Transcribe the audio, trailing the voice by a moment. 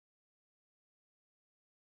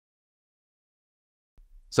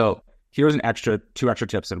So here's two extra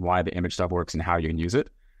tips on why the image stuff works and how you can use it.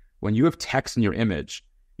 When you have text in your image,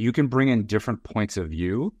 you can bring in different points of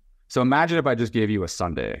view. So imagine if I just gave you a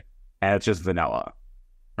sundae and it's just vanilla,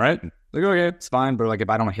 right? Like, okay, it's fine, but like if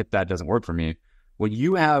I don't hit that, it doesn't work for me. When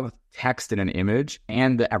you have text in an image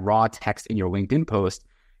and a raw text in your LinkedIn post,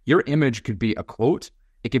 your image could be a quote,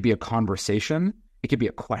 it could be a conversation, it could be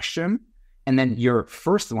a question, and then your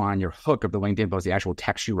first line, your hook of the LinkedIn post, the actual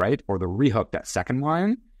text you write, or the rehook, that second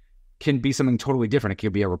line, can be something totally different. It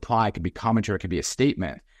could be a reply, it could be commentary, it could be a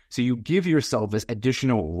statement. So you give yourself this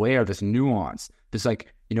additional layer, this nuance, this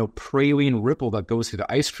like, praline ripple that goes through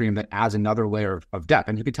the ice cream that adds another layer of depth.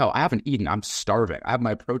 And you can tell I haven't eaten. I'm starving. I have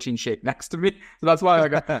my protein shake next to me. So that's why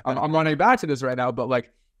I'm running back to this right now. But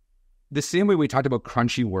like the same way we talked about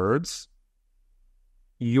crunchy words,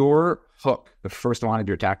 your hook, the first line of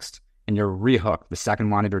your text, and your rehook, the second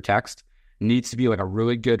line of your text, needs to be like a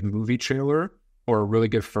really good movie trailer or a really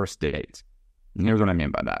good first date. And here's what I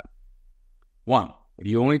mean by that. One, if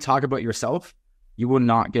you only talk about yourself, you will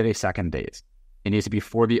not get a second date. It needs to be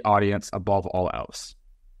for the audience above all else.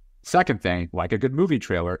 Second thing, like a good movie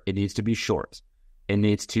trailer, it needs to be short. It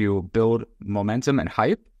needs to build momentum and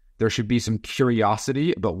hype. There should be some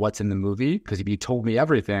curiosity about what's in the movie, because if you told me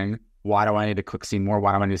everything, why do I need to click see more?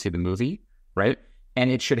 Why do I need to see the movie, right? And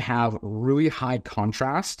it should have really high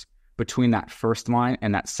contrast between that first line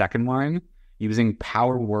and that second line, using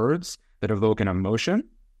power words that evoke an emotion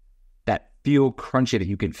that feel crunchy, that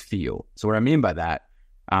you can feel. So what I mean by that,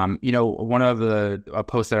 one of a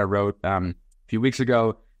post that I wrote a few weeks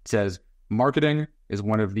ago says, marketing is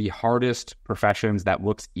one of the hardest professions that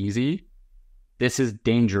looks easy. This is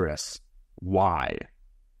dangerous. Why?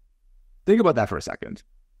 Think about that for a second,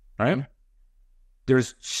 right?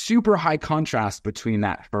 There's super high contrast between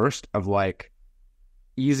that first of like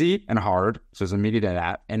easy and hard. So there's immediate to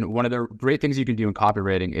that. And one of the great things you can do in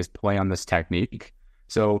copywriting is play on this technique.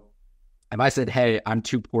 So if I said, hey, I'm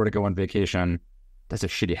too poor to go on vacation, that's a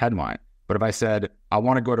shitty headline. But if I said, I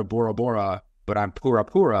want to go to Bora Bora, but I'm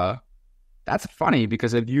pura, that's funny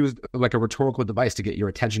because I've used like a rhetorical device to get your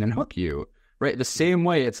attention and hook you, right? The same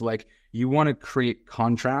way, it's like you want to create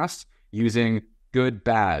contrast using good,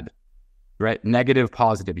 bad, right? Negative,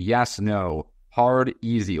 positive, yes, no, hard,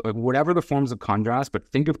 easy, like whatever the forms of contrast, but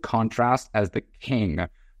think of contrast as the king of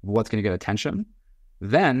what's going to get attention.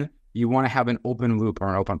 Then you want to have an open loop or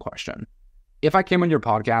an open question. If I came on your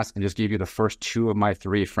podcast and just gave you the first two of my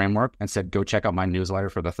three framework and said, go check out my newsletter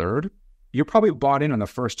for the third, you're probably bought in on the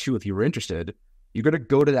first two. If you were interested, you're going to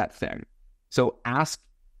go to that thing. So ask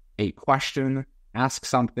a question, ask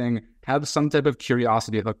something, have some type of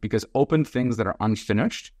curiosity hook, because open things that are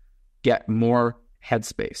unfinished get more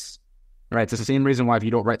headspace, right? It's the same reason why if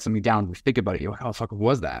you don't write something down, you think about it, you're like, how the fuck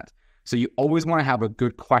was that? So you always want to have a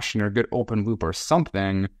good question or a good open loop or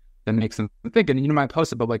something that makes them think. And my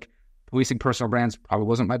post about like policing personal brands probably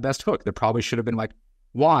wasn't my best hook. There probably should have been like,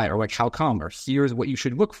 why? Or like, how come? Or here's what you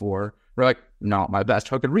should look for. Or like, not my best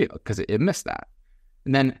hook and reel, because it missed that.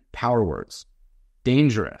 And then power words.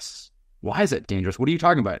 Dangerous. Why is it dangerous? What are you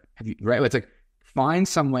talking about? Right? It's like, find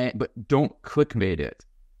some way, but don't clickbait it.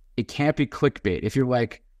 It can't be clickbait. If you're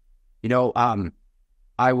like,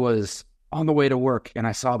 I was on the way to work and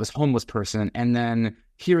I saw this homeless person, and then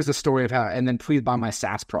here's the story of how, and then please buy my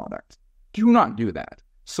SaaS product. Do not do that.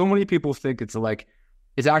 So many people think it's like,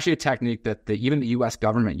 it's actually a technique that even the US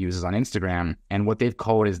government uses on Instagram, and what they've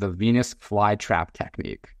called is the Venus flytrap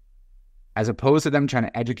technique. As opposed to them trying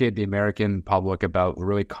to educate the American public about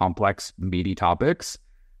really complex, meaty topics,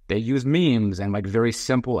 they use memes and like very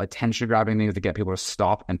simple attention-grabbing things to get people to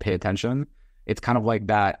stop and pay attention. It's kind of like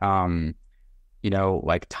that,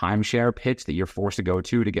 like timeshare pitch that you're forced to go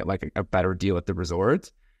to get like a better deal at the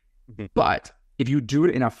resort. Mm-hmm. But if you do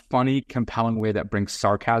it in a funny, compelling way that brings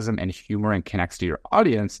sarcasm and humor and connects to your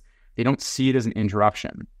audience, they don't see it as an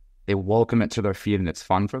interruption. They welcome it to their feed and it's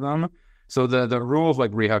fun for them. So the rule of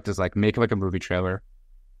like rehooked is like, make it like a movie trailer.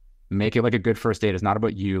 Make it like a good first date. It's not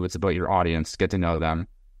about you. It's about your audience. Get to know them.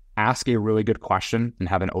 Ask a really good question and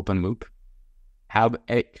have an open loop. Have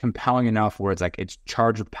it compelling enough where it's like, it's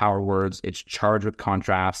charged with power words. It's charged with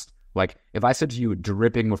contrast. Like if I said to you,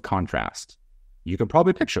 dripping with contrast, you can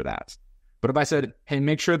probably picture that. But if I said, hey,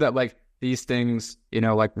 make sure that like these things,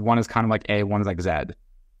 like one is kind of like A, one is like Z,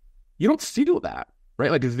 you don't feel that,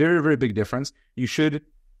 right? Like it's a very, very big difference. You should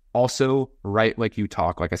also write like you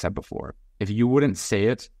talk, like I said before. If you wouldn't say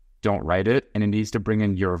it, don't write it. And it needs to bring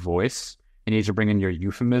in your voice. It needs to bring in your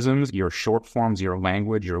euphemisms, your short forms, your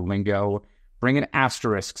language, your lingo. Bring in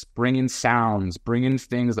asterisks, bring in sounds, bring in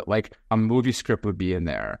things that like a movie script would be in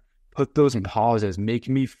there. Put those in pauses. Make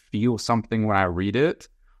me feel something when I read it.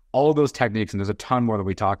 all of those techniques, and there's a ton more that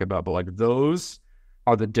we talk about, but like those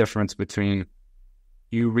are the difference between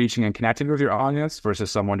you reaching and connecting with your audience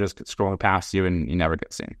versus someone just scrolling past you and you never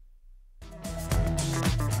get seen.